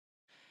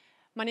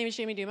My name is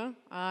Jamie Duemo.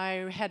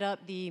 I head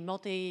up the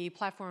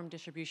multi-platform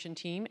distribution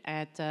team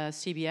at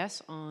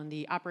CBS on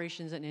the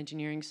operations and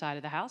engineering side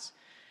of the house.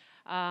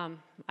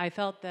 I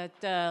felt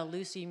that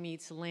Lucy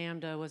Meets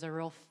Lambda was a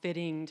real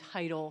fitting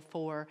title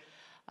for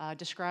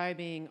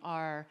describing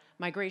our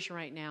migration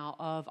right now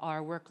of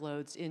our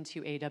workloads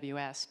into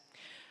AWS.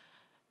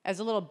 As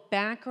a little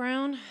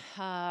background,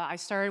 I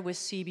started with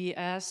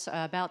CBS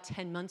about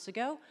 10 months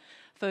ago,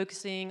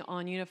 focusing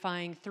on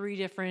unifying 3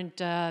 different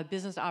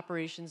business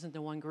operations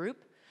into one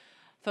group,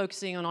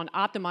 focusing on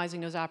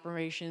optimizing those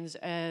operations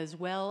as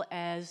well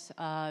as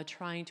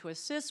trying to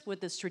assist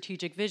with the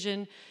strategic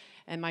vision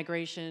and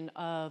migration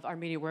of our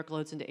media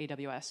workloads into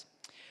AWS.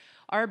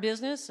 Our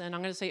business, and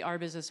I'm going to say our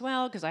business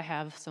well because I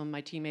have some of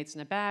my teammates in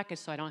the back,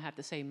 so I don't have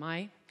to say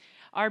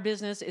our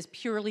business is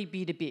purely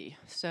B2B.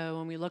 So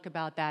when we look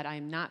about that,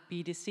 I'm not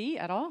B2C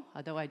at all,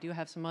 although I do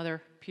have some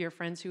other peer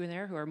friends who are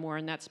there who are more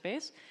in that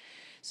space.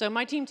 So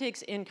my team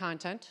takes in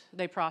content,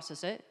 they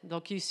process it,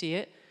 they'll QC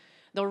it,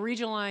 they'll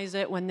regionalize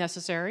it when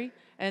necessary,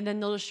 and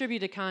then they'll distribute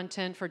the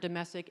content for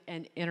domestic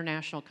and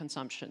international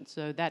consumption.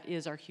 So that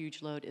is our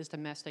huge load, is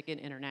domestic and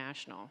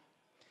international.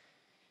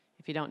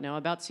 If you don't know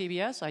about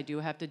CBS, I do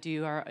have to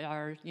do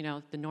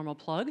the normal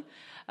plug.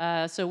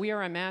 So we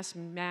are a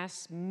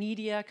mass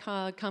media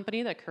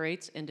company that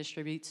creates and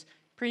distributes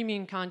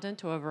premium content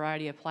to a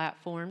variety of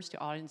platforms to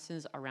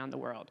audiences around the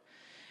world.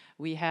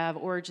 We have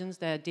origins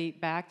that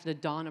date back to the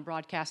dawn of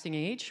broadcasting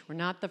age. We're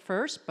not the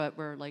first, but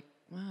we're like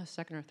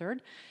second or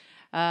third.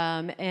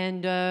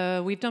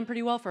 We've done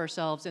pretty well for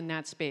ourselves in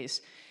that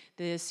space.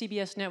 The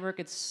CBS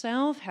network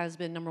itself has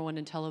been #1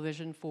 in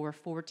television for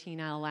 14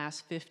 out of the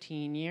last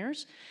 15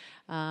 years.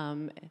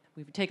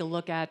 We take a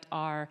look at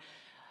our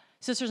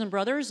sisters and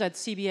brothers at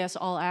CBS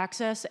All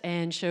Access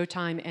and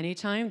Showtime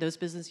Anytime. Those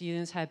business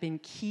units have been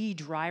key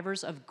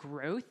drivers of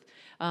growth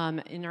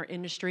in our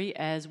industry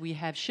as we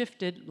have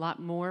shifted a lot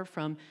more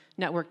from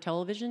network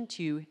television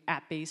to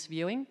app-based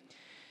viewing.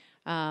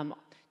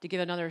 To give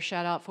another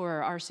shout out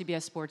for our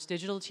CBS Sports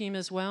Digital team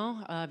as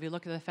well. If you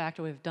look at the fact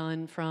that we've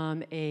done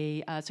from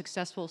a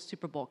successful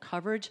Super Bowl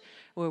coverage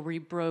where we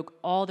broke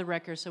all the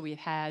records that we've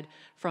had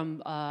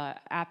from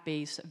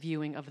app-based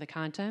viewing of the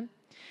content.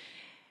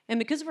 And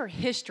because of our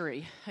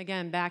history,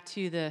 again, back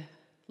to the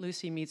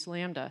Lucy Meets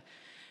Lambda,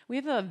 we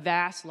have a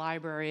vast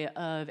library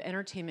of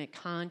entertainment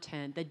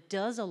content that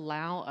does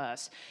allow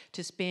us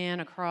to span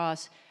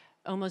across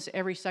almost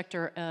every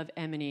sector of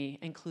M&E,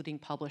 including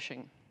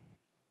publishing.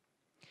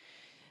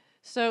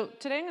 So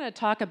today I'm going to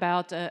talk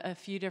about a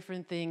few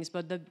different things,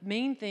 but the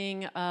main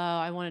thing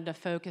I wanted to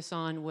focus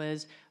on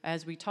was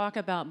as we talk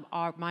about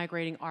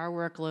migrating our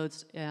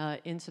workloads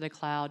into the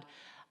cloud,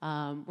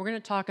 we're going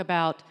to talk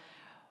about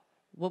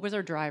what was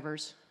our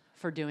drivers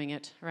for doing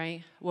it,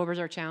 right? What was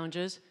our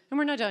challenges? And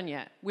we're not done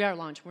yet. We are at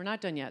launch. We're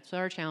not done yet. So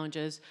our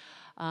challenges.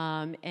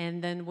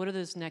 And then what are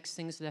those next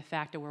things that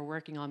fact that we're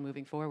working on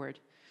moving forward?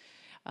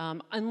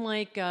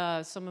 Unlike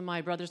some of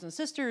my brothers and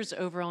sisters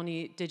over on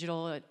the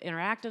digital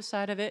interactive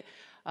side of it,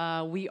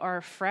 we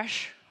are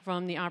fresh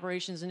from the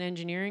operations and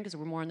engineering because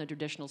we're more in the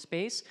traditional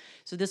space.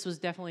 So this was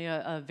definitely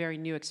a very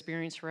new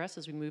experience for us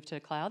as we moved to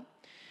the cloud.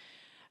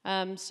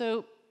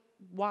 So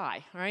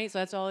why, all right? So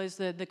that's always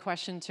the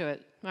question to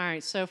it. All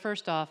right, so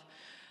first off,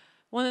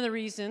 one of the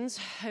reasons,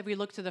 if we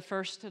look to the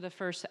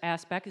first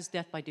aspect, is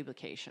death by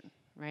duplication,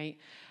 right?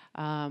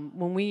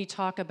 When we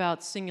talk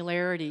about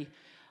singularity,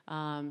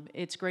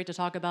 it's great to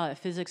talk about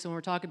physics when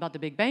we're talking about the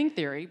Big Bang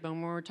Theory, but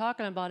when we're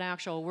talking about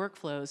actual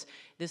workflows,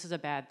 this is a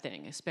bad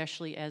thing,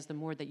 especially as the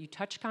more that you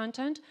touch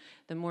content,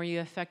 the more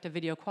you affect the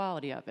video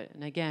quality of it.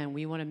 And again,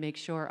 we want to make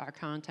sure our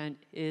content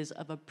is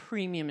of a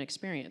premium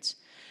experience.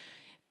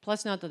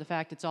 Plus, not to the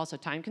fact it's also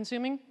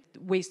time-consuming,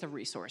 waste of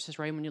resources,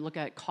 right? When you look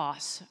at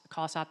cost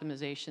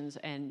optimizations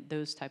and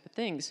those type of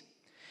things.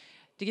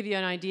 To give you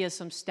an idea,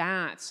 some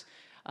stats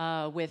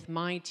with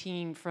my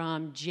team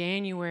from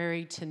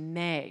January to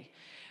May,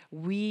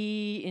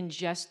 we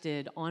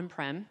ingested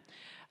on-prem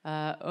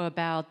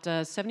about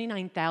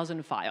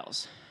 79,000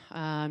 files,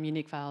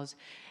 unique files.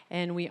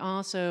 And we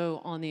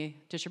also, on the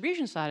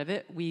distribution side of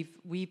it,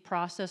 we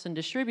processed and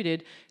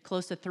distributed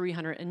close to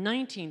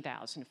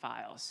 319,000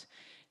 files.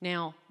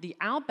 Now, the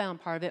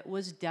outbound part of it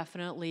was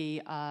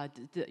definitely,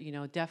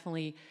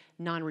 definitely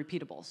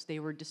non-repeatables. They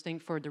were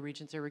distinct for the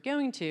regions they were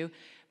going to,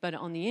 but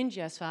on the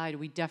ingest side,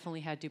 we definitely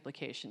had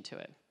duplication to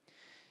it.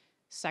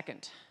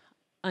 Second,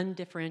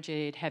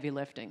 undifferentiated heavy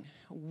lifting.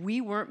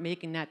 We weren't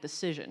making that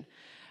decision.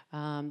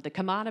 The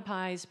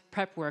commoditized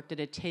prep work that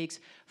it takes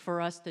for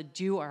us to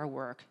do our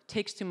work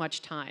takes too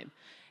much time.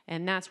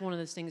 And that's one of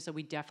those things that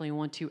we definitely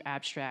want to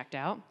abstract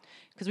out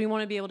because we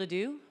want to be able to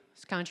do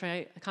is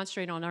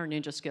concentrate on our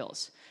ninja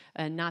skills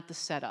and not the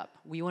setup.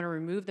 We want to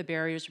remove the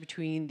barriers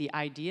between the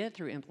idea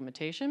through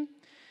implementation.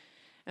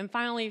 And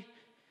finally,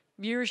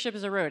 viewership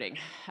is eroding.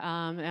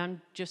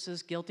 I'm just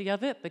as guilty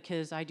of it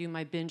because I do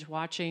my binge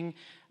watching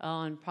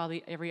on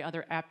probably every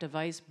other app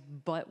device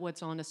but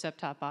what's on the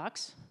set-top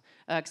box,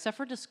 except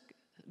for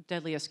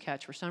Deadliest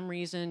Catch. For some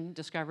reason,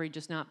 Discovery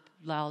just not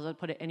allows us to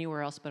put it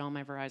anywhere else but on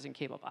my Verizon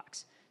cable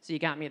box. So you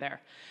got me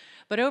there.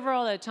 But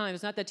overall at the time,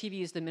 it's not that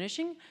TV is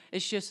diminishing,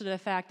 it's just the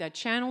fact that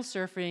channel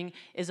surfing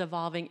is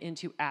evolving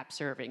into app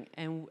surfing,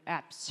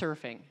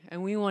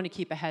 and we want to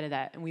keep ahead of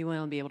that, and we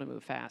want to be able to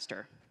move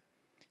faster.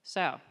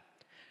 So,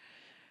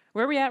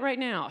 where are we at right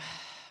now?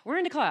 We're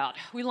in the cloud.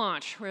 We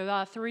launched. We're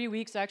about 3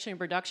 weeks actually in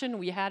production.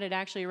 We had it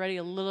actually ready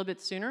a little bit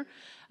sooner,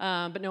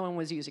 but no one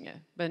was using it.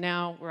 But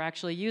now we're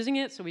actually using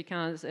it, so we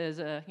count it as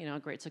a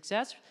great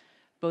success,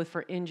 both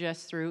for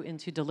ingest through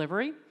into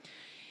delivery.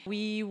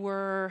 We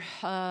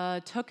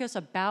took us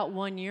about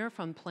 1 year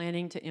from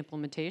planning to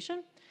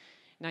implementation.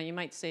 Now you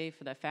might say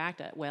for the fact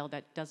that, well,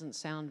 that doesn't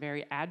sound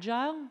very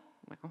agile.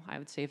 Well, I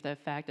would say for the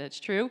fact that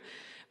it's true.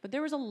 But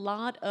there was a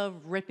lot of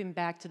ripping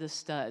back to the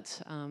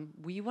studs.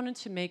 We wanted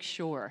to make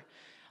sure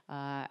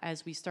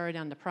as we started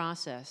down the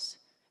process,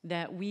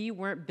 that we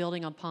weren't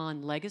building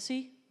upon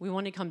legacy. We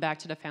wanted to come back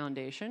to the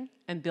foundation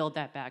and build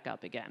that back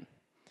up again.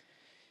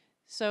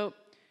 So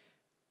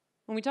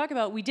when we talk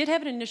about, we did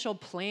have an initial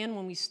plan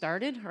when we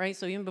started, right?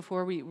 So even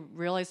before we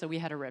realized that we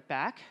had to rip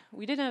back,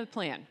 we did have a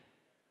plan.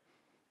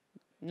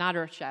 Not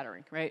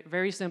earth-shattering, right?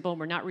 Very simple.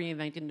 We're not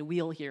reinventing the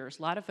wheel here. There's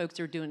a lot of folks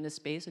who are doing this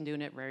space and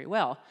doing it very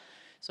well.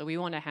 So we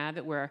want to have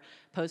it where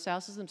post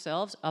houses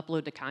themselves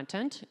upload the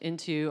content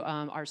into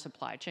our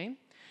supply chain.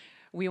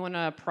 We want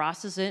to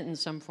process it in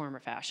some form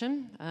or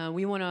fashion.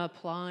 We want to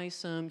apply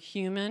some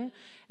human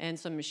and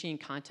some machine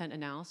content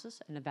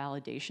analysis and a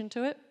validation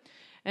to it.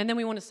 And then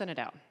we want to send it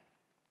out.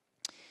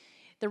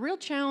 The real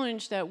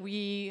challenge that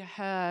we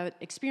had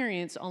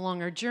experienced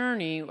along our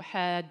journey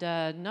had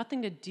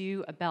nothing to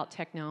do about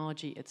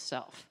technology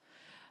itself.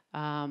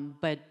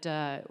 But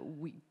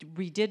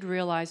we did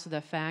realize the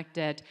fact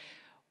that,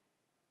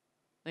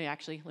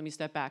 actually, let me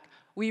step back.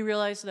 We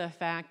realized the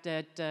fact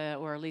that,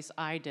 or at least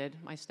I did,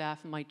 my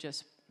staff might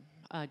just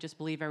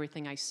believe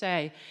everything I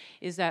say,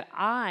 is that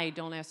I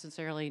don't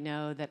necessarily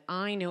know that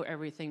I know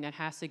everything that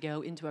has to go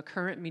into a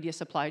current media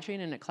supply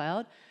chain in a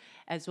cloud,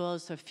 as well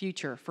as the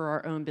future for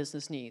our own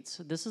business needs.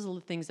 So this is the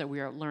things that we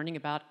are learning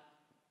about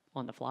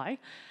on the fly.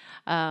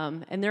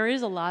 And there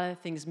is a lot of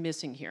things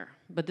missing here,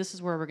 but this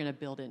is where we're going to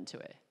build into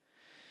it.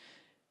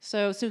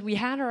 So we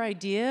had our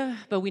idea,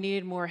 but we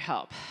needed more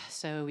help.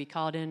 So we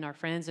called in our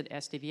friends at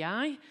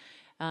SDVI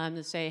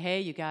to say,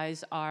 hey, you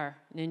guys are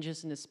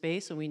ninjas in this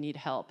space, and we need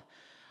help.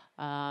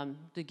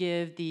 To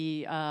give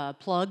the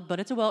plug,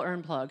 but it's a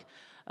well-earned plug.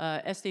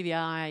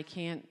 SDVI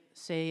can't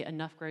say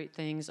enough great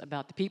things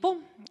about the people,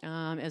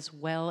 as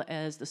well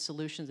as the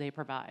solutions they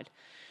provide.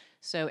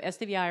 So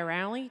SDVI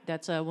Rally,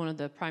 that's one of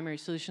the primary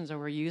solutions that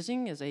we're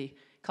using, is a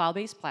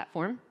cloud-based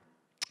platform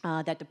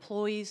that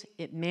deploys,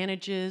 it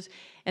manages,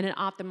 and it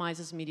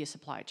optimizes media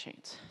supply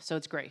chains. So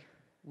it's great.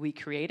 We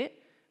create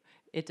it,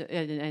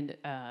 and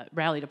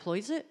Rally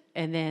deploys it,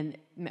 and then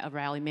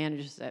Rally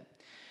manages it.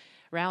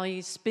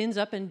 Rally spins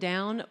up and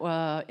down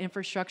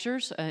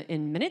infrastructures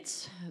in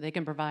minutes. They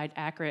can provide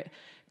accurate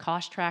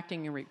cost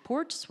tracking and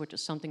reports, which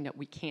is something that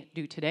we can't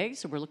do today,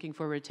 so we're looking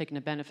forward to taking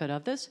the benefit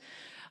of this.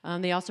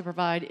 They also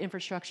provide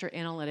infrastructure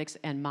analytics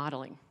and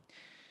modeling.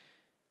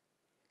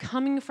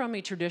 Coming from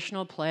a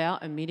traditional playout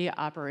and media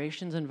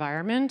operations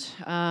environment,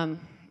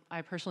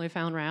 I personally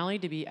found Rally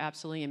to be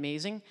absolutely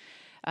amazing.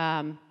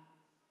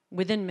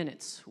 Within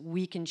minutes,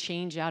 we can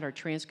change out our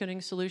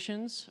transcoding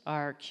solutions,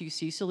 our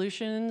QC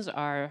solutions,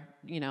 our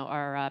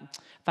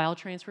file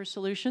transfer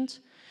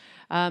solutions.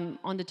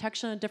 On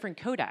detection of different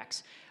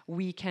codecs,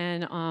 we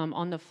can,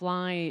 on the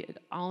fly,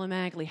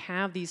 automatically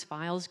have these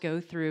files go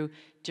through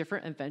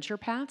different adventure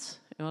paths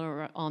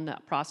on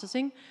that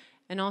processing,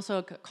 and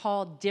also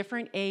call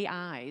different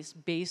AIs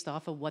based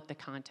off of what the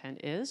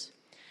content is.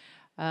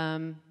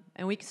 And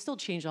we can still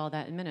change all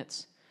that in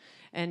minutes.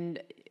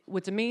 And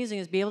what's amazing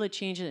is be able to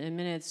change it in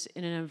minutes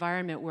in an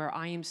environment where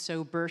I am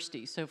so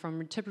bursty. So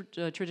from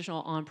a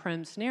traditional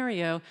on-prem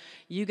scenario,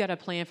 you got to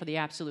plan for the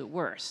absolute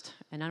worst.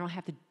 And I don't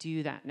have to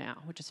do that now,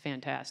 which is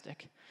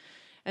fantastic.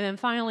 And then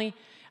finally,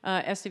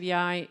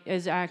 SDVI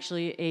is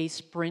actually a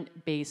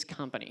sprint-based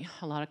company.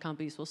 A lot of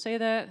companies will say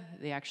that.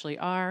 They actually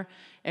are.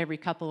 Every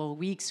couple of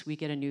weeks, we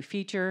get a new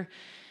feature.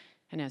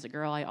 And as a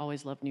girl, I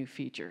always love new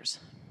features.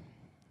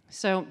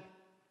 So,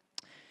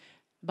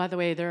 by the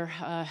way, there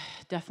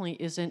definitely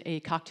isn't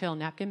a cocktail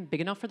napkin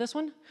big enough for this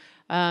one.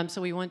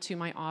 So we went to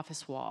my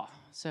office wall.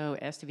 So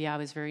SDVI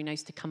was very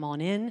nice to come on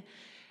in.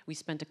 We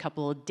spent a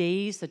couple of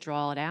days to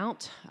draw it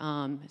out.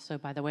 So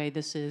by the way,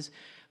 this is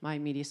my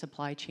media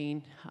supply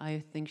chain.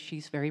 I think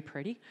she's very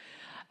pretty.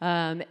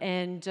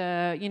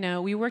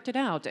 We worked it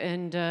out.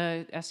 And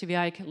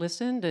SDVI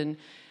listened,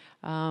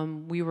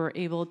 and we were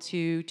able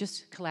to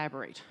just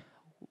collaborate.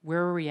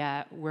 Where were we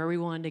at? Where we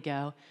wanted to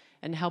go?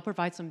 And help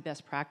provide some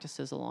best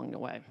practices along the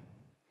way.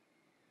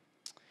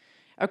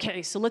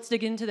 Okay, so let's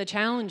dig into the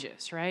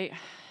challenges, right?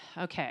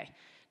 Okay,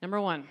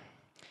 number one,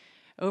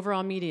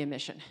 overall media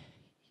mission.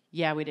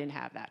 Yeah, we didn't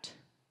have that.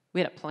 We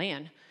had a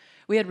plan.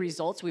 We had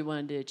results we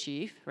wanted to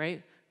achieve,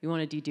 right? We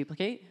want to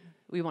deduplicate.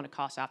 We want to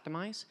cost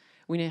optimize.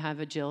 We need to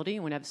have agility. We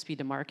want to have speed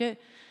to market.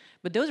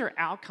 But those are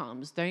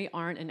outcomes. They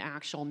aren't an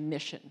actual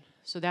mission.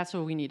 So that's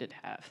what we needed to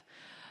have.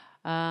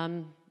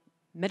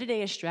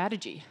 Metadata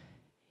strategy.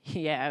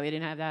 Yeah, we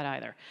didn't have that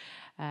either.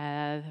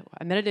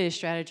 A metadata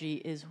strategy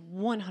is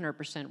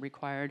 100%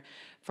 required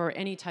for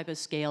any type of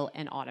scale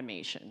and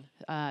automation.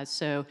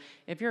 So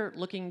if you're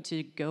looking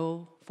to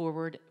go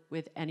forward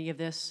with any of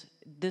this,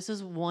 this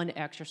is one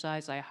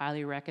exercise I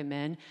highly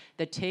recommend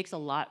that takes a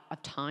lot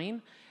of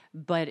time,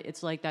 but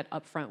it's like that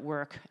upfront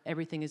work.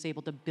 Everything is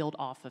able to build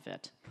off of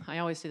it. I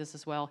always say this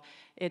as well.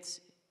 It's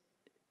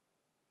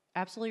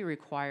absolutely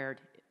required.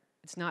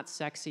 It's not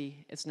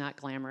sexy, it's not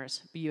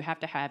glamorous, but you have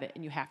to have it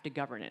and you have to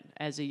govern it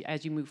as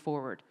you move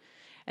forward.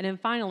 And then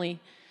finally,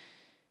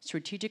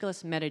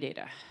 strategicless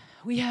metadata.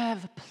 We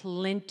have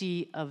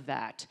plenty of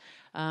that.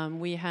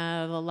 We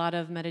have a lot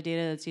of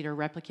metadata that's either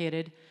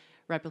replicated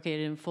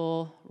in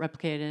full,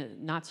 replicated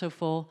not so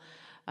full.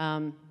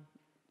 And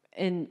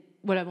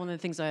one of the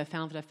things I have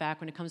found for the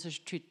fact when it comes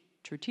to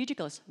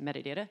strategicless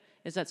metadata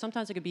is that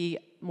sometimes it could be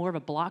more of a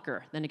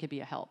blocker than it could be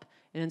a help.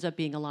 It ends up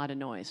being a lot of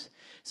noise.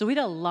 So we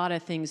had a lot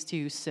of things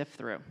to sift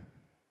through.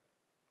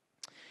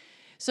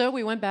 So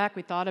we went back,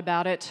 we thought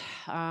about it.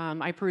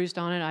 I perused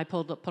on it. I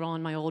put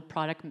on my old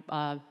product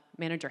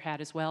manager hat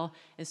as well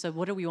and said,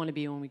 what do we want to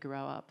be when we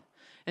grow up?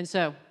 And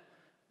so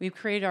we've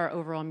created our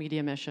overall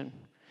media mission.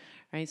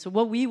 Right? So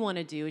what we want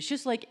to do is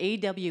just like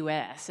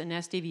AWS and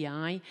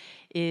SDVI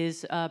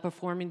is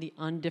performing the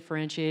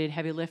undifferentiated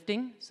heavy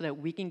lifting so that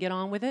we can get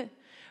on with it.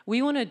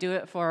 We want to do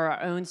it for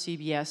our own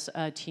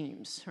CBS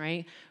teams,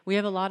 right? We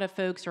have a lot of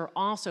folks who are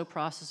also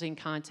processing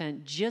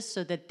content just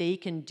so that they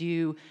can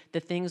do the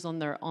things on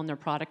their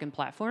product and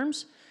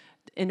platforms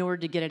in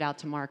order to get it out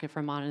to market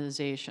for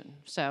monetization.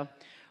 So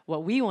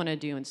what we want to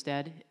do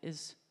instead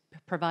is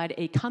provide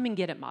a come and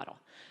get it model.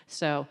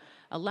 So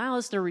allow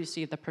us to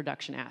receive the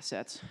production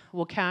assets.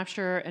 We'll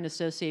capture and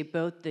associate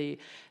both the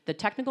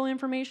technical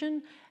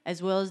information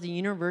as well as the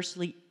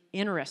universally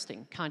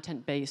interesting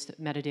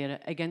content-based metadata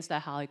against the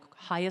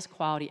highest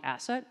quality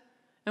asset.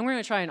 And we're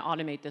going to try and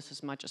automate this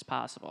as much as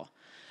possible.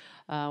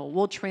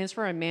 We'll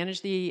transfer and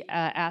manage the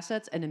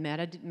assets and the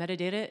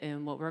metadata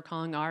in what we're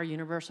calling our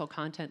universal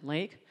content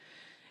lake.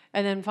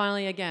 And then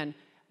finally, again,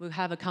 we'll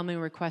have a come and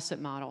request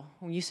it model.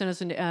 When you send us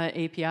an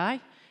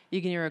API,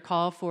 you can either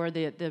call for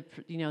the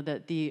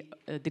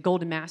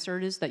golden master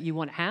it is that you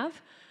want to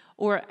have,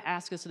 or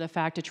ask us to the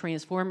fact to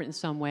transform it in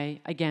some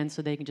way, again,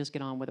 so they can just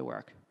get on with the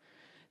work.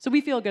 So we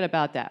feel good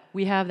about that.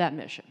 We have that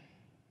mission.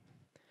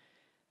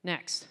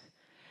 Next,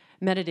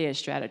 metadata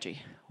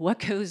strategy. What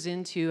goes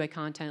into a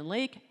content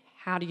lake?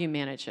 How do you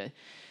manage it?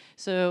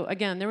 So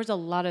again, there was a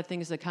lot of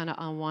things that kind of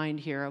unwind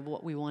here of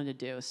what we wanted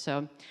to do.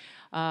 So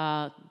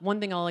one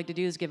thing I like to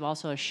do is give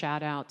also a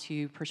shout out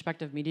to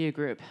Perspective Media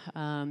Group.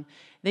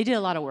 They did a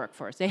lot of work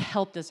for us. They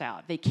helped us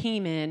out. They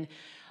came in,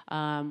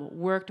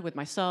 worked with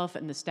myself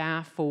and the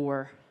staff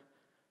for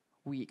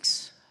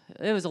weeks.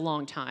 It was a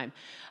long time.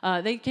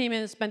 They came in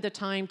and spent the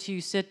time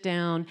to sit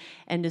down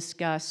and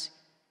discuss,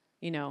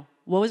 what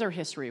was our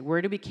history?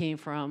 Where did we came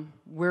from?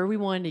 Where we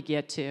wanted to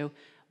get to?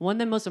 One of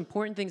the most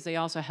important things they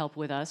also help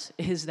with us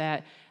is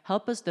that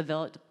help us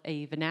develop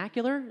a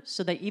vernacular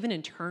so that even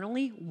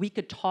internally we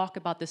could talk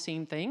about the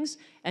same things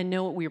and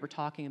know what we were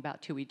talking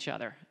about to each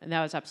other. And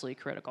that was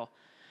absolutely critical.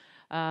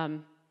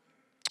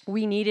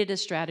 We needed a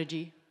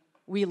strategy.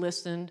 We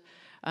listened.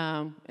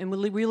 And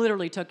we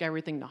literally took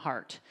everything to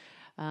heart.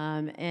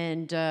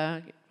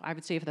 I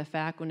would say for the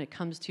fact when it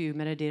comes to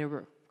metadata,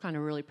 we're kind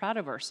of really proud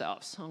of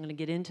ourselves. I'm going to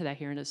get into that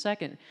here in a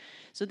second.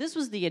 So this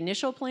was the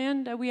initial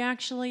plan that we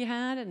actually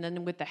had, and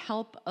then with the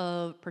help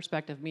of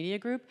Perspective Media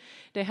Group,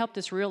 they helped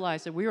us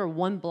realize that we were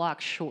one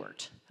block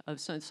short of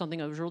something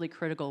that was really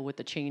critical with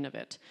the chain of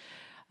it.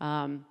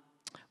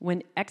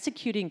 When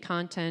executing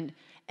content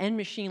and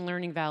machine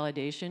learning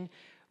validation,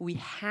 we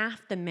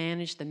have to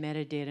manage the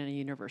metadata in a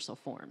universal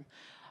form.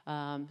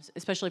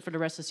 Especially for the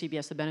rest of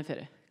CBS to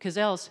benefit. Because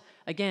else,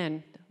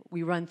 again,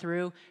 we run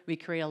through, we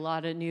create a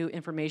lot of new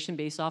information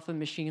based off of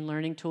machine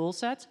learning tool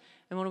sets.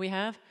 And what do we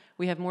have?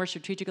 We have more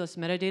strategicless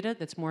metadata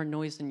that's more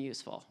noise than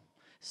useful.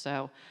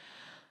 So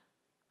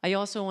I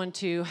also want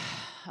to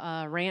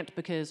rant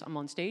because I'm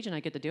on stage and I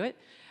get to do it.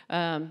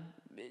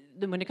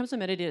 When it comes to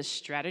metadata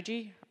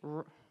strategy,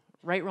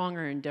 right, wrong,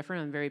 or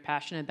indifferent, I'm very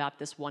passionate about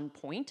this one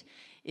point,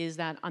 is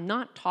that I'm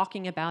not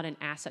talking about an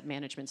asset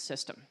management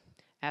system.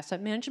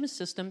 Asset management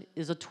system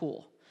is a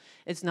tool.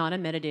 It's not a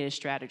metadata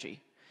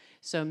strategy.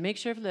 So make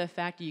sure for the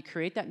fact that you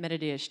create that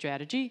metadata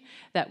strategy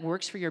that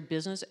works for your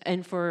business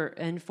and for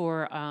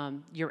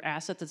your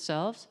assets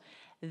themselves.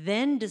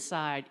 Then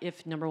decide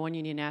if, number one,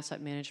 you need an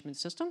asset management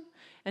system,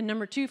 and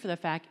number two, for the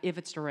fact if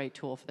it's the right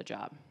tool for the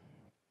job.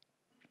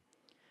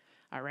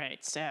 All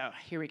right, so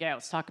here we go.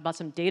 Let's talk about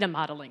some data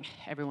modeling.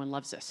 Everyone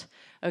loves this.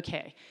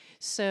 Okay,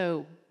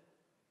 so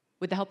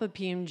with the help of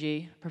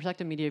PMG,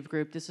 Perspective Media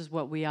Group, this is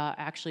what we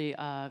actually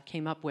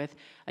came up with.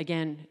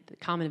 Again, the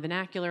common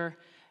vernacular,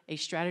 a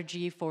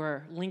strategy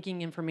for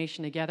linking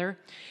information together.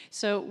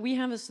 So we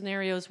have the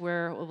scenarios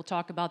where we'll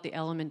talk about the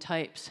element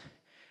types,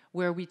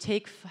 where we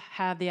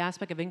have the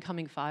aspect of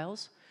incoming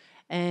files,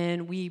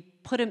 and we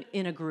put them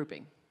in a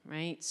grouping,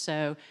 right?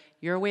 So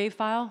your WAV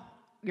file,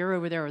 you're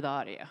over there with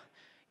audio.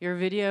 Your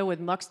video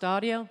with muxed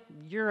audio,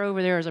 you're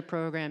over there as a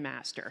program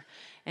master.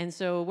 And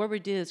so what we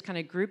did is kind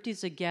of group these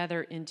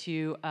together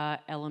into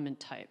element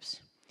types.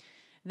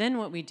 Then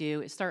what we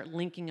do is start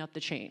linking up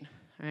the chain,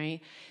 right?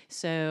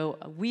 So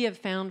we have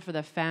found for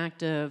the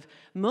fact of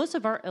most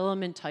of our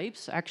element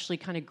types actually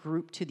kind of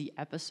group to the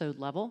episode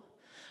level.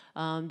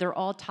 They're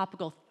all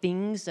topical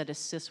things that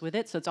assist with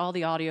it. So it's all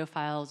the audio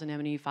files and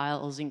M&E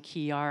files and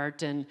key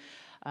art and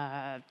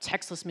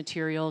textless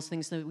materials,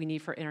 things that we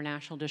need for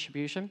international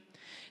distribution.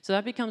 So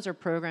that becomes our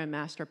program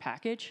master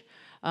package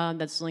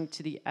that's linked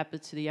to the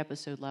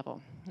episode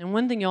level. And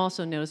one thing you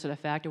also notice is the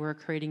fact that we're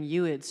creating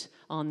UIDs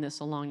on this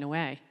along the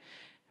way.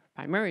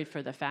 Primarily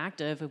for the fact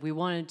of if we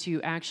wanted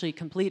to actually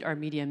complete our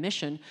media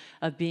mission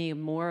of being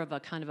more of a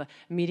kind of a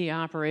media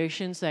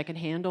operations that can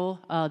handle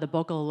the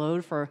bulk of the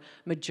load for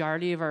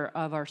majority of our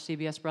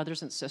CBS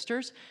brothers and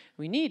sisters,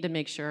 we need to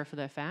make sure for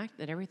the fact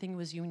that everything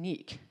was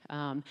unique.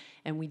 And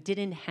we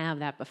didn't have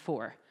that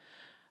before.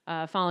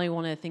 Finally,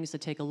 one of the things to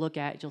take a look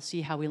at, you'll see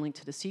how we link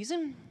to the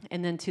season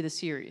and then to the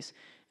series.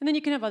 And then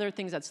you can have other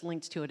things that's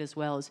linked to it as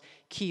well as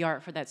key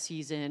art for that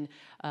season,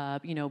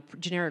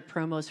 generic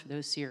promos for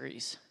those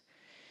series.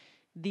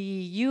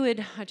 The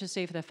UID, I just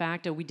say for the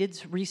fact that we did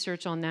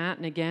research on that,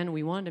 and again,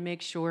 we wanted to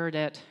make sure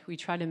that we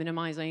try to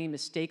minimize any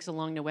mistakes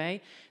along the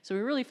way. So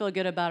we really feel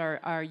good about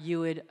our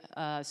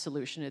UID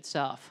solution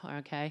itself,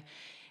 okay?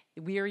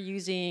 We are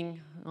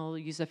using, I'll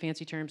use the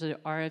fancy terms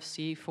of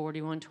RFC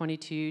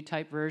 4122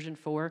 type version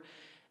 4.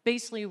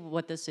 Basically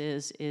what this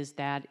is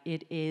that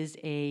it is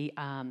a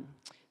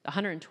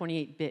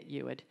 128-bit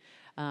UID.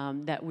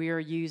 That we are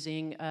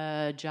using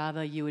a Java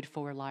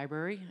UID4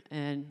 library,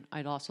 and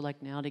I'd also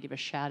like now to give a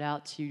shout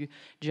out to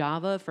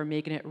Java for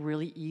making it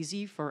really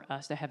easy for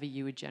us to have a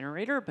UID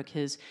generator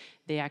because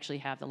they actually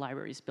have the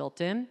libraries built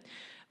in.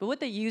 But what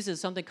they use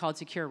is something called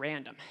secure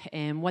random,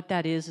 and what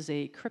that is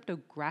a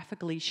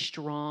cryptographically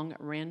strong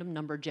random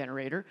number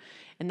generator,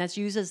 and that's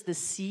used as the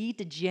seed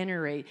to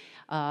generate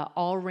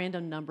all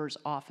random numbers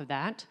off of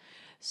that.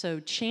 So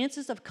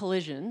chances of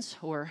collisions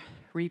or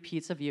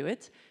repeats of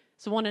UIDs,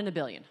 it's 1 in a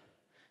billion.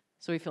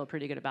 So we feel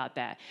pretty good about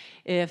that.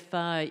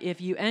 If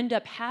you end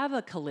up have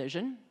a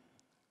collision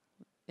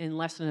in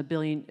less than a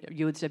billion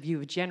UIDs that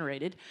you've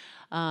generated,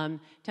 10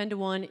 to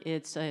 1,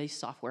 it's a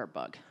software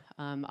bug.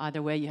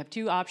 Either way, you have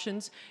two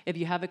options. If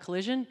you have a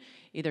collision,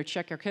 either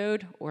check your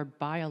code or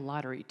buy a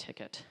lottery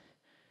ticket.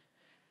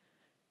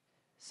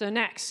 So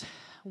next,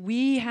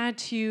 we had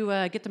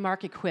to get to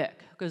market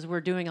quick because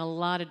we're doing a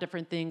lot of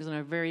different things on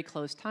a very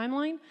close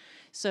timeline.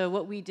 So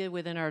what we did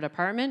within our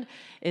department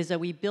is that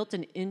we built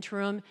an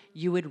interim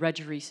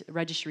UID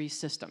registry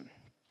system.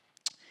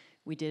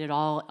 We did it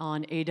all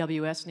on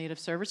AWS native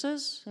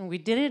services, and we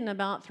did it in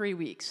about 3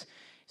 weeks.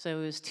 So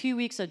it was 2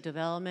 weeks of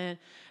development,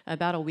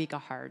 about a week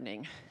of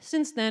hardening.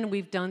 Since then,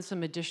 we've done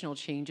some additional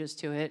changes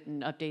to it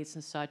and updates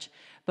and such,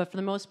 but for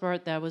the most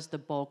part, that was the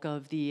bulk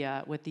of the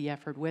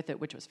effort with it,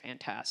 which was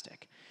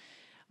fantastic.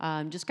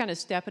 Just kind of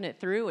stepping it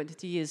through, and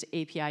to use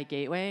API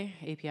Gateway.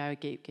 API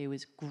Gateway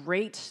was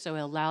great, so it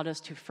allowed us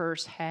to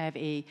first have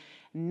a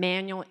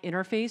manual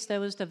interface that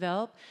was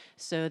developed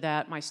so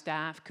that my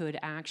staff could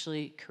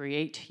actually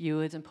create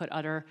UIDs and put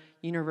other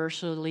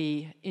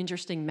universally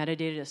interesting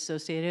metadata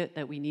associated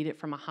that we needed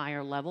from a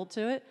higher level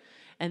to it.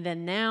 And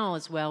then now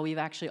as well, we've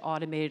actually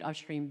automated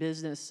upstream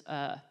business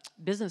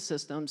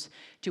systems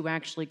to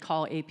actually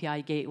call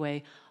API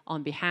Gateway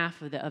on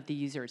behalf of the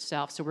user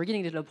itself. So we're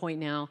getting to the point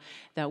now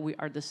that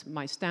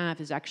my staff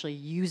is actually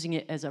using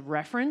it as a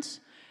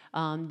reference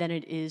than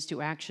it is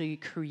to actually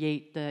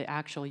create the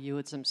actual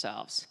UIDs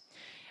themselves.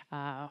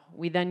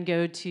 We then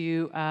go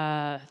to,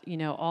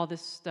 all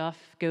this stuff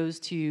goes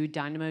to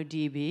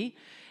DynamoDB.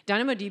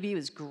 DynamoDB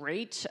was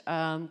great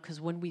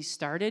because when we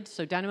started,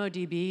 so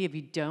DynamoDB, if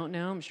you don't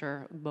know, I'm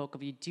sure the bulk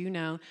of you do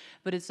know,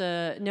 but it's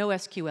a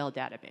NoSQL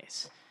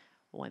database.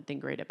 One thing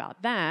great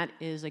about that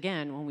is,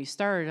 again, when we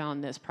started on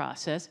this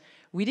process,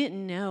 we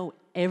didn't know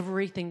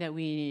everything that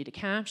we needed to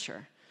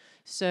capture.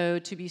 So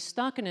to be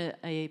stuck in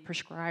a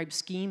prescribed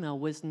schema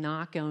was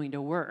not going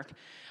to work.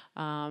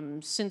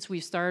 Since we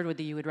started with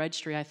the UID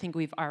registry, I think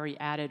we've already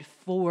added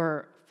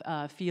 4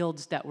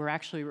 fields that were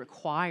actually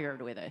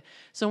required with it.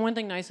 So one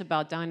thing nice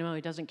about Dynamo,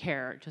 it doesn't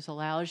care. It just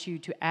allows you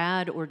to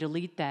add or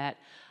delete that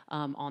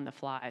on the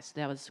fly. So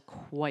that was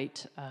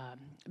quite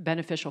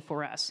beneficial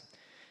for us.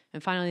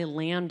 And finally,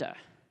 Lambda.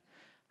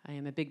 I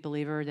am a big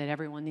believer that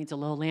everyone needs a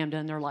little Lambda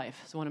in their life.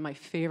 It's one of my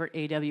favorite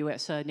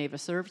AWS native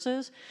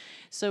services.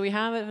 So we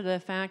have the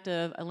fact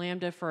of a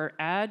Lambda for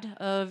add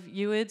of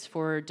UIDs,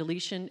 for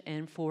deletion,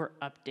 and for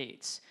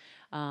updates.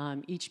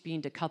 Each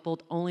being decoupled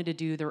only to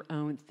do their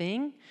own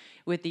thing.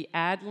 With the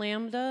add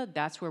Lambda,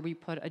 that's where we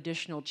put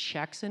additional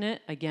checks in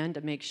it, again,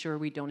 to make sure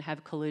we don't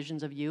have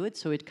collisions of UIDs,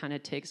 so it kind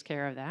of takes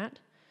care of that.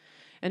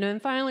 And then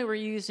finally, we're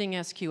using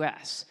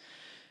SQS.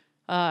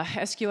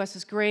 SQS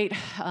is great.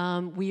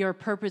 We are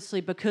purposely,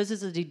 because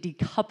it's a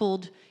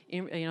decoupled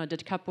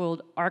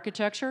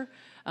architecture,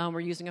 we're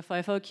using a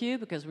FIFO queue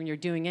because when you're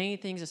doing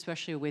anything,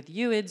 especially with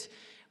UIDs,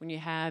 when you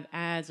have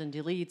adds and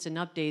deletes and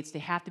updates, they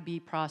have to be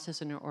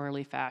processed in an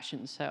orderly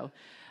fashion. So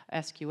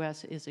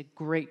SQS is a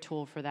great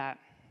tool for that.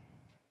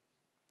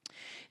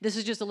 This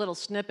is just a little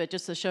snippet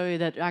just to show you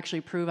that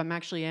actually prove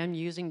I am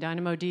using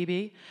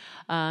DynamoDB.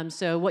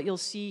 So what you'll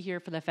see here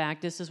for the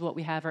fact, this is what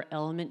we have our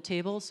element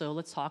table. So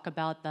let's talk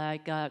about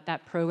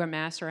that program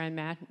master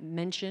I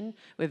mentioned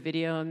with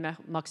video and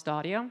mixed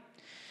audio.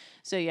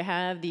 So you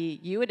have the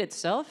UID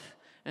itself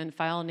and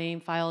file name,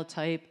 file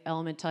type,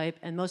 element type,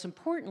 and most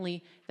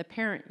importantly, the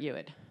parent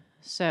UID.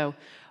 So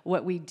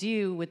what we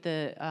do with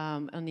the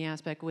on the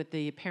aspect with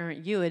the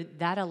parent UID,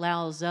 that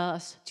allows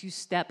us to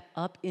step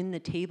up in the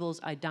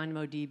tables at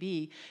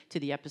DynamoDB to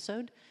the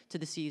episode, to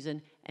the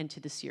season, and to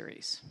the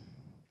series.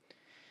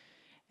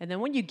 And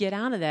then when you get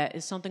out of that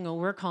is something that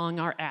we're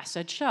calling our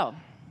asset shell.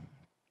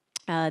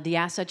 The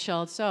asset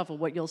shell itself,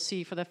 what you'll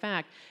see for the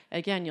fact,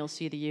 again, you'll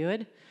see the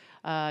UID.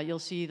 You'll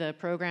see the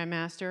program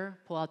master,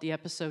 pull out the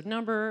episode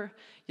number.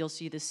 You'll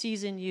see the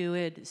season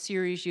UID,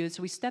 series UID.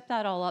 So we step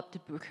that all up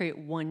to create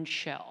one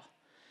shell.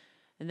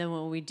 And then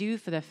what we do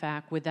for the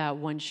fact with that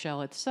one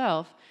shell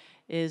itself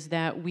is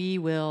that we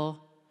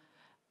will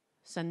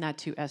send that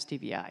to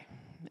SDVI.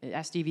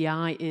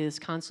 SDVI is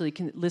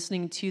constantly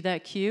listening to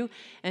that queue,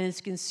 and it's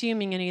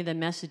consuming any of the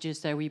messages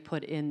that we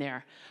put in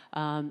there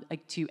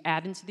to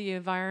add into the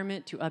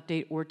environment, to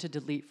update, or to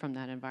delete from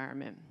that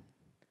environment.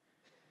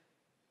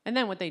 And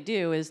then what they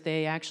do is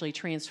they actually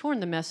transform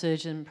the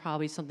message in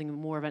probably something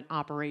more of an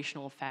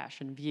operational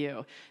fashion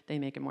view. They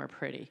make it more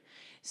pretty.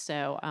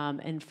 So,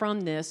 and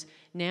from this,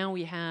 now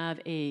we have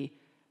a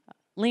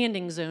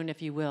landing zone, if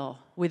you will,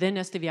 within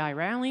SDVI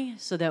Rally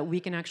so that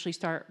we can actually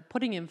start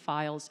putting in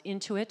files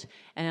into it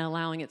and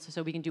allowing it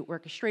so we can do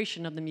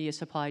orchestration of the media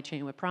supply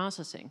chain with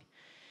processing.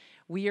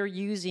 We are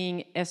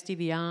using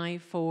SDVI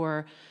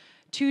for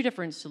two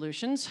different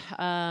solutions.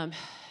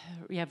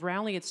 We have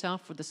Rally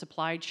itself for the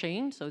supply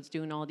chain, so it's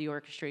doing all the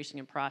orchestration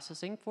and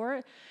processing for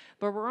it.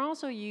 But we're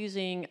also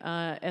using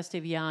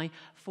SDVI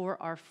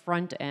for our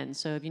front end.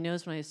 So if you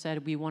notice when I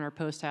said we want our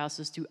post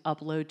houses to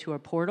upload to a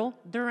portal,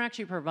 they're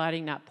actually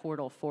providing that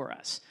portal for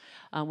us,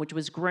 which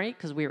was great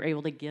because we were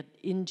able to get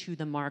into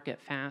the market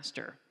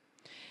faster.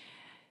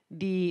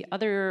 The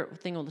other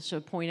thing I'll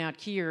just point out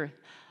here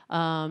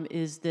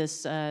is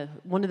this,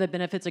 one of the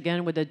benefits,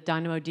 again, with the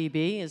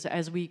DynamoDB is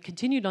as we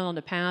continued on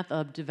the path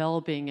of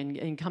developing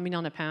and coming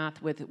on the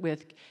path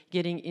with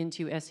getting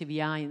into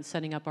SDVI and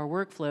setting up our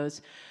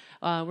workflows,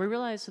 we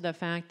realized the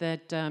fact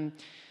that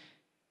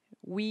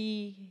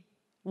we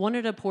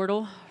wanted a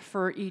portal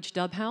for each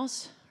dub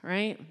house,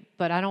 right?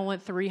 But I don't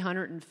want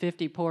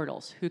 350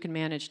 portals. Who can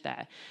manage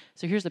that?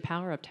 So here's the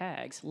power of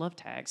tags. Love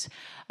tags.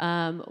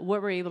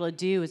 What we're able to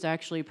do is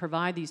actually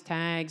provide these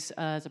tags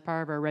as a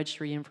part of our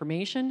registry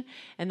information.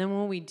 And then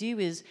what we do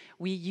is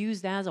we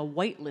use that as a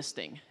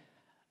whitelisting,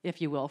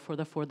 if you will, for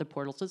the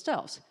portals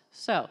themselves.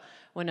 So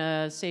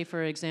when, say,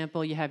 for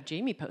example, you have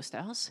Jamie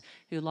Posthouse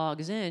who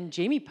logs in,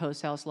 Jamie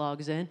Posthouse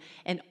logs in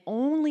and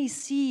only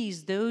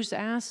sees those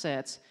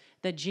assets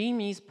that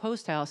Jamie's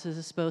Posthouse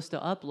is supposed to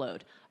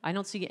upload. I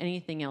don't see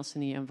anything else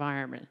in the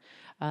environment.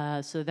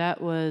 So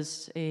that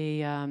was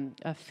a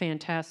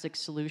fantastic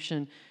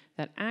solution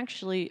that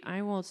actually,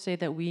 I won't say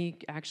that we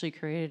actually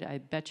created. I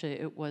bet you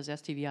it was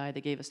SDVI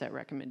that gave us that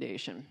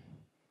recommendation.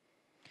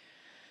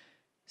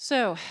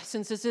 So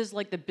since this is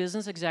like the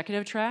business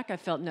executive track, I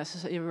felt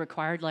necessary,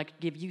 required like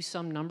give you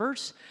some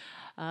numbers.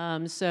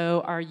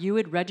 So our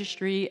UID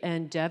registry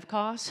and dev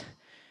costs,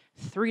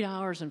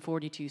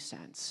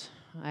 $3.42.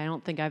 I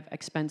don't think I've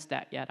expensed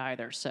that yet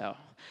either. So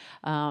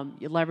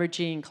you're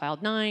leveraging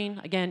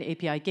Cloud9, again,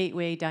 API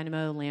Gateway,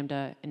 Dynamo,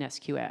 Lambda, and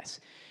SQS.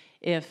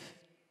 If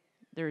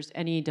there's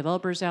any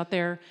developers out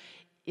there,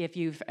 if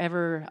you've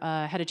ever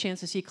had a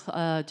chance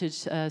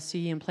to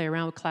see and play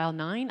around with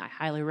Cloud9, I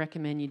highly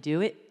recommend you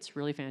do it. It's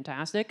really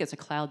fantastic. It's a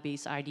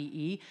cloud-based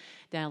IDE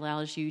that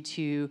allows you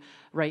to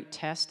write,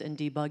 test, and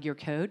debug your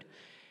code.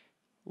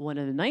 One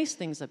of the nice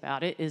things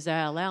about it is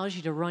that it allows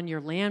you to run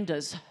your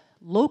Lambdas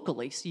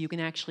locally so you can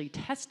actually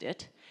test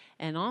it,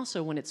 and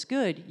also when it's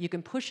good you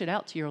can push it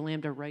out to your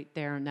Lambda right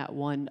there in that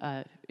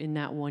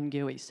one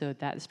GUI, so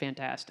that is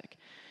fantastic.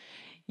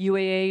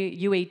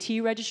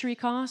 UAT registry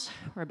costs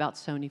are about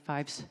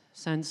 75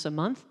 cents a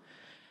month,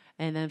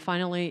 and then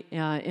finally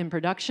in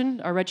production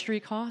our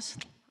registry costs,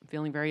 I'm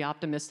feeling very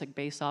optimistic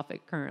based off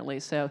it currently,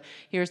 so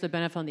here's the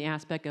benefit on the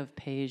aspect of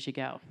pay as you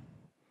go.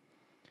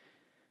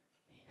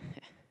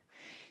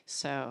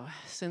 So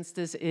since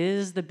this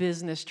is the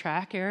business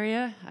track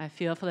area, I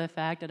feel for the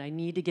fact that I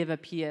need to give a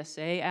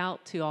PSA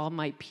out to all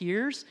my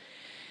peers.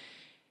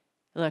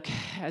 Look,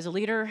 as a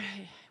leader,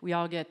 we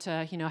all get,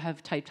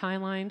 have tight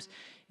timelines.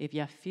 If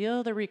you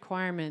feel the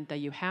requirement that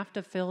you have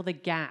to fill the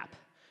gap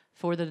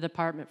for the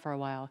department for a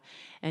while,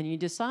 and you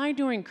decide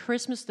during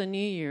Christmas to New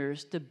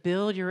Year's to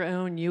build your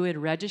own UID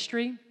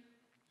registry,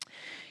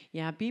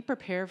 yeah, be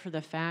prepared for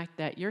the fact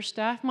that your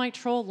staff might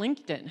troll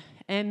LinkedIn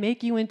and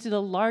make you into the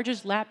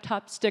largest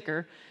laptop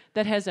sticker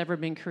that has ever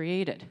been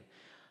created.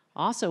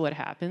 Also what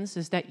happens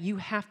is that you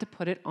have to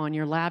put it on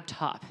your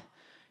laptop.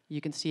 You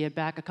can see it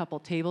back a couple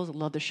tables. I'd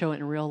love to show it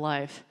in real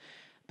life.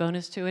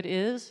 Bonus to it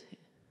is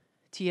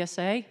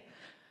TSA.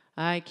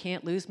 I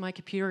can't lose my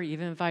computer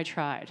even if I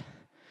tried.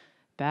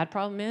 Bad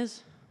problem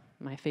is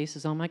my face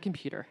is on my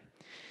computer.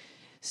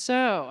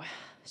 So,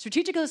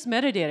 strategic list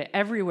metadata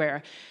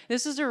everywhere.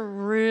 This is a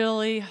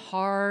really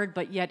hard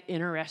but yet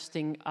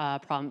interesting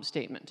problem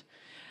statement.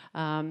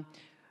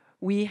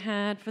 We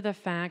had for the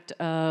fact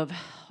of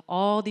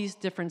all these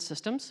different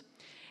systems,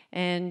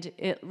 and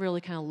it really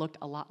kind of looked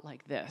a lot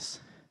like this,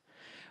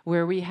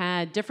 where we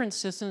had different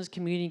systems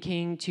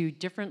communicating to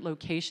different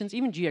locations,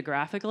 even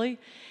geographically,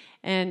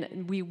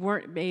 and we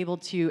weren't able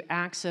to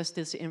access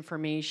this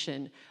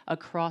information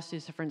across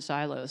these different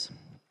silos.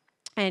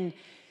 And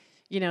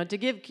you know, to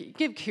give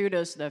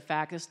kudos to the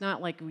fact, it's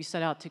not like we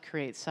set out to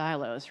create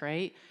silos,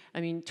 right? I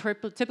mean,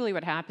 typically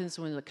what happens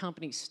when the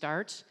company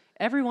starts,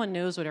 everyone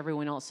knows what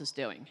everyone else is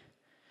doing.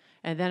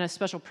 And then a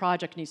special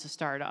project needs to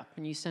start up,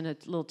 and you send a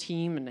little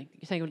team, and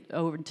you take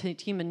over a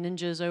team of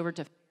ninjas over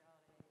to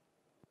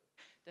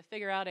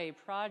figure out a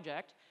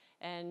project.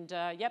 And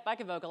yep, I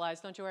can vocalize.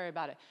 Don't you worry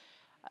about it.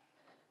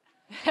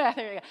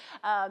 There you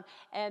go.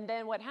 And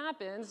then what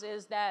happens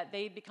is that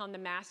they become the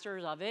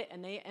masters of it,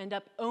 and they end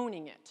up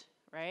owning it,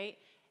 right?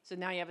 So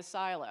now you have a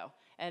silo,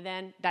 and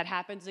then that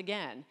happens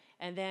again,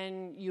 and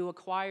then you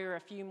acquire a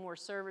few more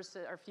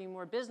services or a few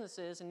more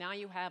businesses, and now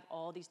you have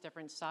all these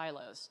different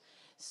silos.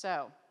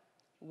 So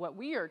what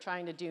we are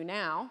trying to do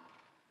now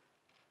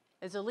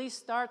is at least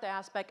start the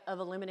aspect of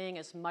eliminating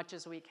as much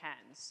as we can.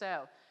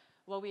 So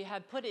what we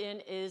have put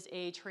in is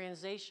a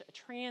translation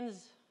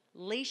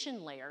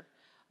layer,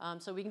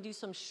 so we can do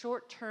some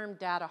short-term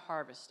data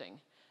harvesting.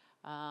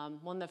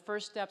 One of the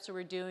first steps that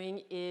we're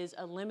doing is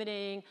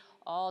eliminating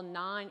all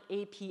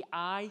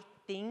non-API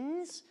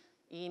things,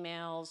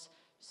 emails,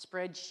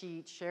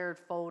 spreadsheets, shared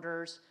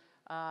folders,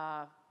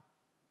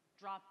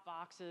 drop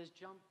boxes,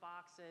 jump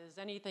boxes,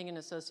 anything in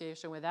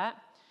association with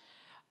that.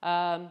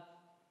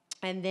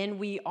 And then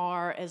we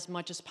are, as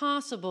much as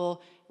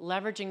possible,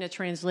 leveraging the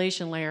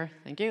translation layer,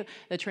 thank you,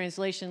 the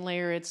translation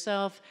layer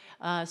itself,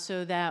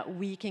 so that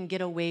we can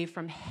get away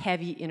from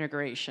heavy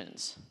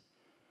integrations.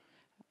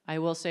 I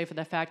will say for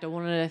the fact that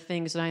one of the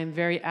things that I am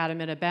very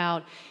adamant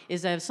about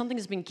is that if something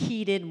has been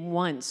keyed in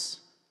once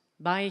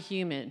by a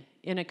human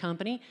in a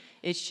company,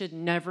 it should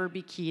never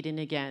be keyed in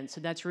again. So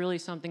that's really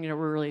something that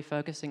we're really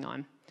focusing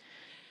on.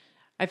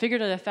 I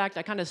figured the fact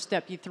I kind of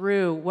step you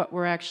through what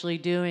we're actually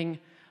doing.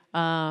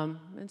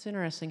 It's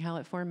interesting how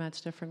it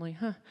formats differently,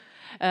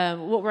 huh?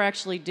 What we're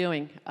actually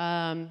doing.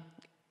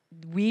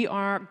 We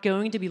are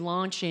going to be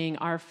launching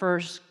our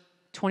first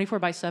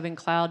 24/7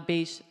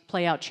 cloud-based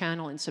playout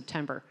channel in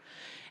September.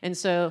 And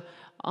so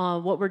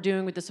what we're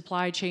doing with the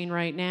supply chain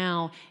right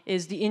now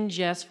is the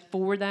ingest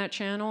for that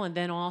channel and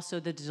then also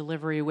the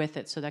delivery with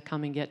it, so that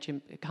come and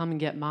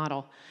get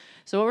model.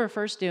 So what we're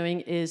first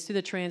doing is through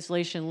the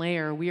translation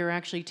layer, we are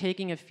actually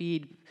taking a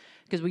feed,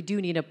 because we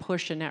do need a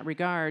push in that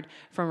regard,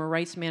 from a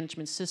rights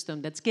management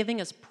system that's giving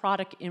us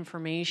product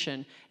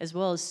information as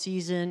well as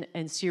season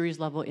and series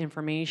level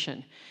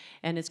information.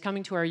 And it's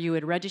coming to our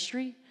UID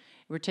registry.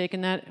 We're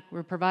taking that,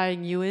 we're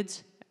providing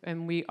UIDs,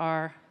 and we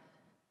are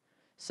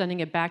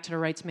sending it back to the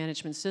rights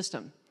management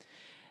system.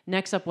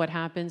 Next up, what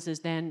happens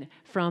is then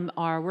from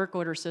our work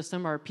order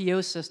system, our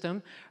PO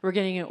system, we're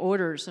getting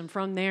orders, and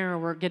from there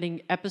we're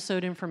getting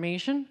episode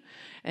information,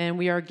 and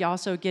we are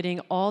also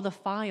getting all the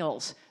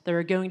files that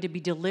are going to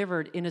be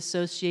delivered in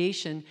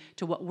association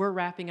to what we're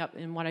wrapping up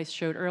in what I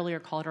showed earlier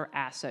called our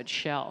asset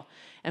shell.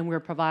 And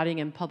we're providing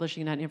and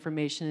publishing that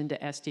information into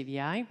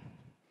SDVI.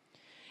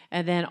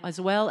 And then as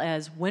well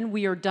as when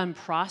we are done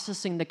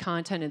processing the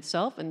content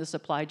itself in the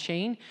supply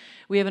chain,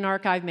 we have an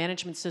archive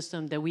management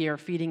system that we are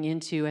feeding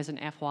into as an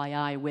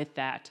FYI with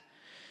that.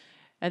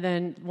 And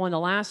then one of the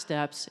last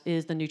steps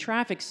is the new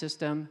traffic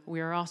system. We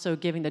are also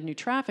giving the new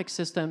traffic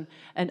system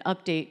an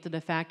update to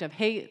the fact of,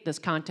 hey, this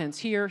content's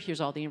here, here's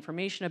all the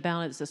information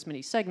about it, it's this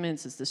many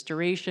segments, it's this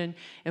duration,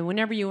 and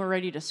whenever you are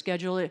ready to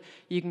schedule it,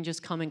 you can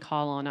just come and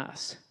call on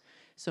us.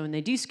 So when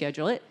they do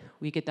schedule it,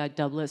 we get that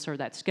doublets or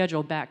that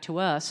schedule back to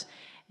us,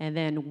 and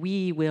then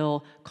we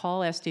will call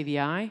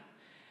SDVI,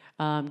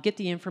 get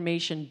the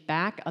information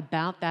back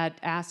about that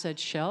asset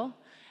shell,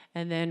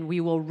 and then we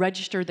will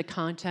register the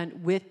content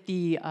with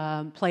the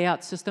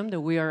playout system that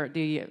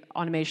the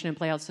automation and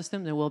playout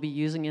system that we'll be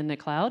using in the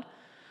cloud.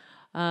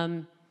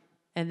 And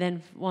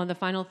then one of the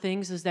final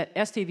things is that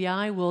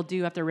SDVI will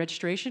do, after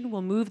registration,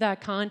 will move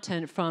that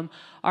content from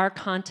our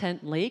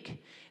content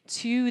lake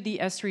to the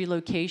S3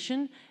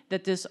 location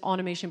that this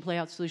automation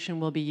playout solution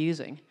will be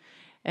using.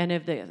 And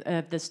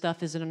if the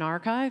stuff is in an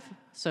archive,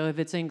 so if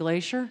it's in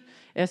Glacier,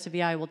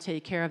 SDVI will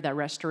take care of that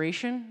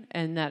restoration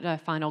and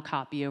that final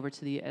copy over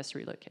to the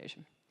S3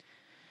 location.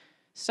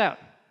 So,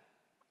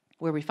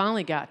 where we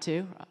finally got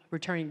to,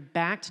 returning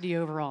back to the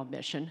overall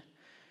mission,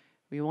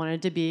 we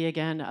wanted to be,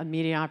 again, a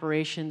media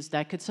operations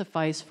that could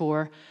suffice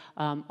for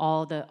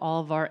all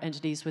of our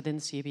entities within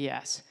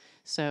CBS.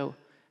 So,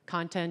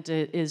 content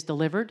is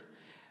delivered.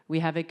 We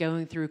have it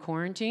going through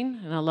quarantine,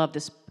 and I love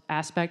this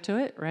aspect to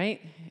it,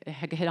 right? It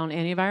hit on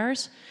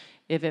antivirus.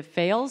 If it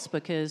fails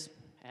because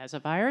it has a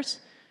virus,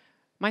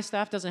 my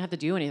staff doesn't have to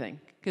do anything,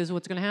 because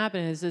what's going to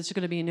happen is there's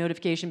going to be a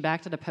notification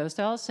back to the post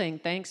office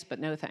saying thanks, but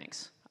no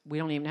thanks. We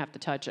don't even have to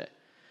touch it.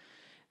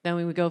 Then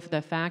we would go for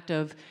the fact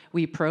of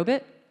we probe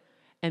it,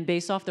 and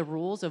based off the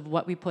rules of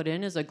what we put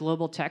in as a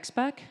global tech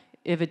spec,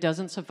 if it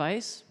doesn't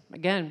suffice,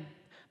 again,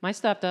 my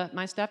staff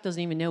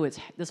doesn't even know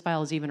this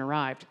file has even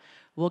arrived.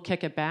 We'll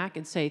kick it back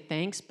and say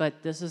thanks,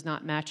 but this is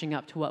not matching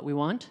up to what we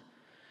want.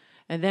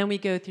 And then we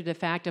go through the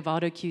fact of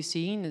auto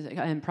QC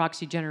and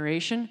proxy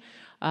generation,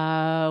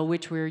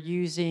 which we're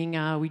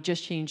using, we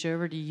just changed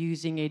over to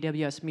using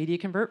AWS Media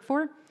Convert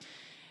for.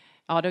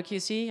 Auto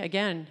QC,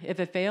 again, if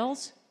it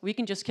fails, we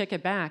can just kick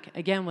it back,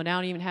 again,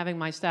 without even having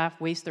my staff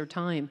waste their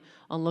time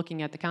on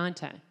looking at the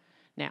content.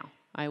 Now,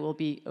 I will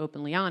be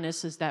openly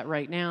honest, is that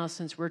right now,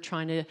 since we're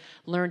trying to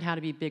learn how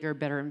to be bigger,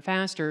 better, and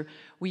faster,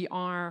 we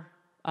are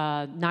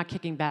not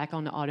kicking back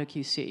on the auto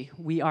QC.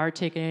 We are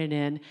taking it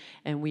in,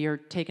 and we are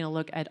taking a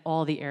look at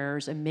all the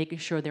errors and making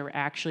sure they were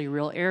actually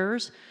real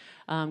errors.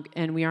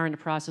 And we are in the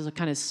process of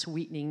kind of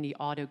sweetening the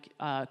auto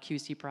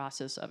QC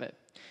process of it.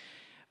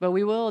 But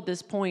we will, at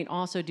this point,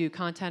 also do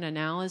content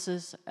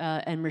analysis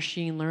and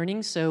machine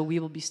learning. So we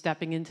will be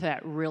stepping into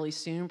that really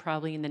soon,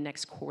 probably in the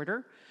next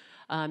quarter.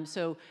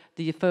 So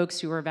the folks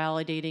who are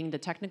validating the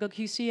technical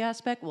QC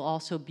aspect will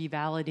also be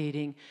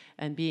validating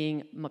and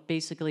being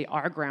basically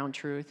our ground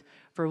truth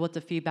for what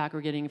the feedback we're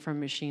getting from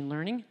machine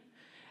learning.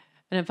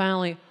 And then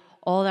finally,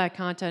 all that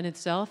content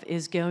itself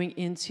is going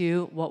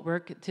into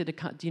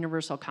the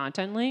universal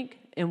content link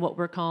and what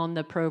we're calling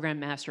the program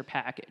master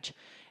package.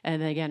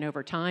 And then again,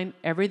 over time,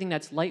 everything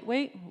that's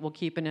lightweight we'll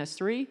keep in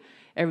S3.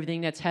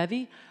 Everything that's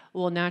heavy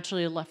will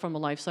naturally, from a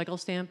life cycle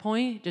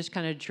standpoint, just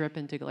kind of drip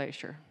into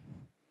Glacier.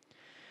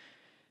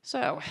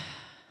 So,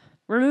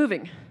 we're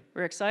moving.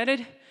 We're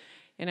excited.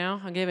 You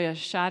know, I'll give you a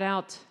shout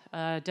out,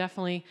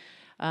 definitely,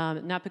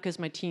 not because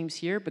my team's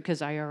here,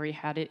 because I already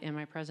had it in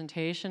my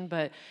presentation,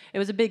 but it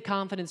was a big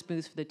confidence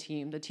boost for the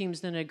team. The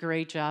team's done a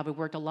great job. We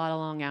worked a lot of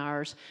long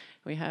hours.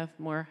 We have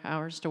more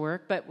hours to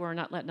work, but we're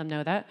not letting them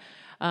know that.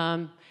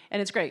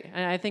 And it's great.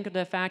 And I think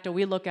the fact that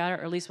we look at it,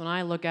 or at least when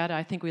I look at it,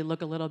 I think we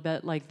look a little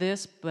bit like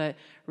this, but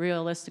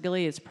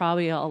realistically, it's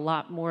probably a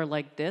lot more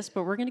like this,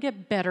 but we're going to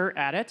get better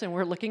at it, and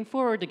we're looking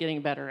forward to getting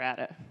better at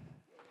it.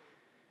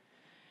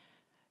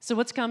 So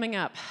what's coming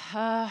up?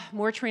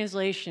 More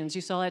translations.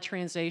 You saw that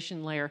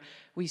translation layer.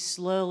 We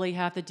slowly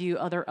have to do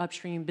other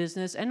upstream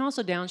business and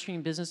also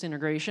downstream business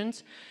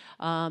integrations.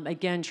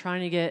 Again,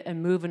 trying to get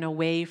and moving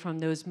away from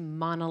those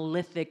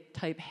monolithic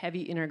type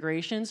heavy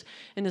integrations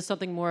into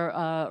something more,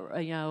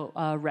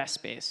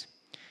 REST-based.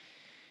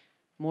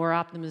 More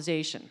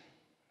optimization.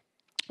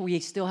 We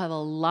still have a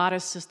lot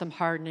of system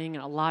hardening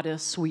and a lot of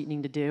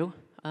sweetening to do.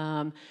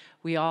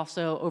 We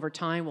also, over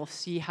time, will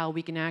see how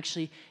we can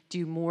actually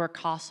do more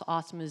cost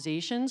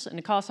optimizations. And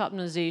the cost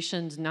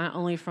optimizations not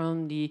only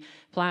from the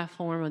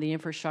platform or the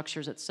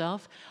infrastructures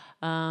itself,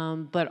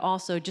 but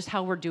also just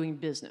how we're doing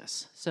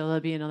business. So that'll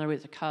be another way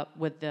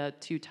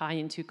to tie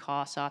into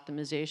cost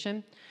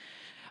optimization.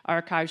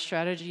 Archive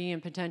strategy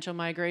and potential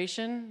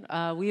migration.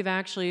 We've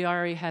actually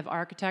already have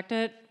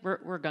architected.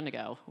 We're going to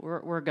go.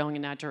 We're going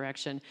in that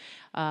direction.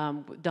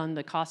 Done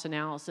the cost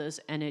analysis,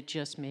 and it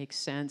just makes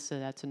sense. So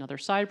that's another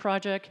side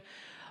project.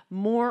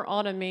 More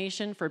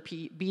automation for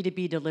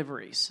B2B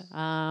deliveries.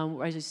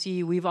 As you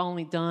see, we've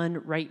only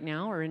done right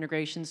now our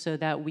integration so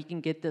that we can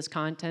get this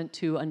content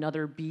to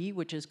another B,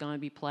 which is going to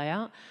be play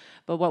out.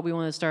 But what we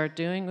want to start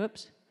doing,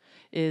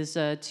 is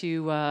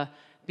to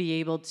be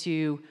able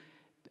to,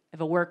 if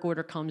a work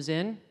order comes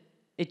in,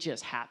 it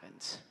just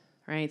happens,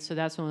 right? So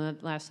that's one of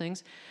the last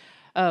things.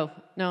 Oh,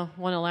 no,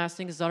 one of the last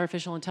things is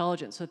artificial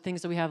intelligence. So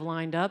things that we have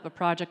lined up, a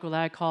project that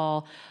I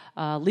call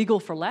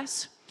Legal for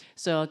Less.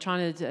 So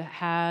trying to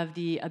have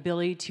the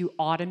ability to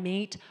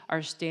automate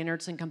our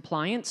standards and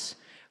compliance,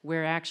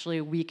 where actually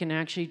we can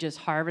actually just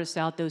harvest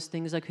out those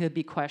things that could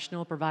be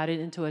questionable, provide it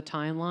into a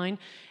timeline,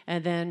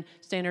 and then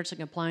standards and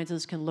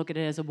compliances can look at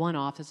it as a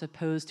one-off as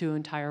opposed to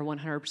entire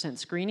 100%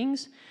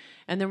 screenings.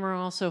 And then we're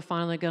also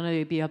finally going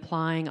to be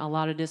applying a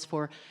lot of this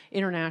for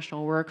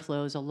international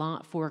workflows, a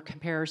lot for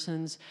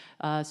comparisons,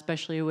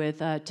 especially with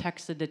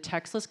texted to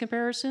textless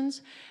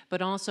comparisons,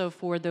 but also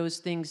for those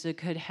things that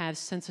could have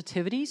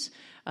sensitivities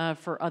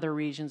for other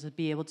regions to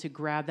be able to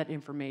grab that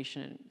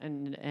information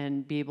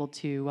and be able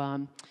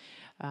to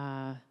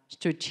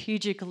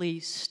strategically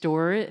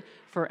store it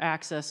for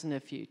access in the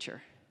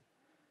future.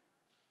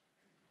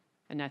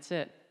 And that's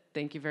it.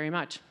 Thank you very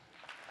much.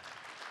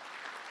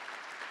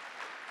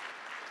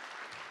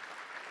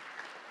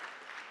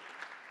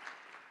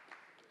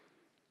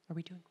 Are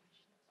we doing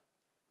questions?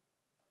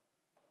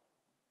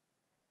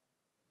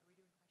 Are we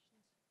doing questions?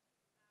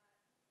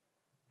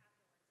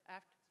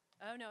 After.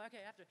 Oh, no, okay,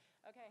 after.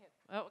 Okay.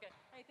 Oh, okay.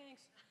 Hey,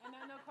 thanks.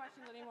 No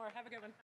questions anymore. Have a good one.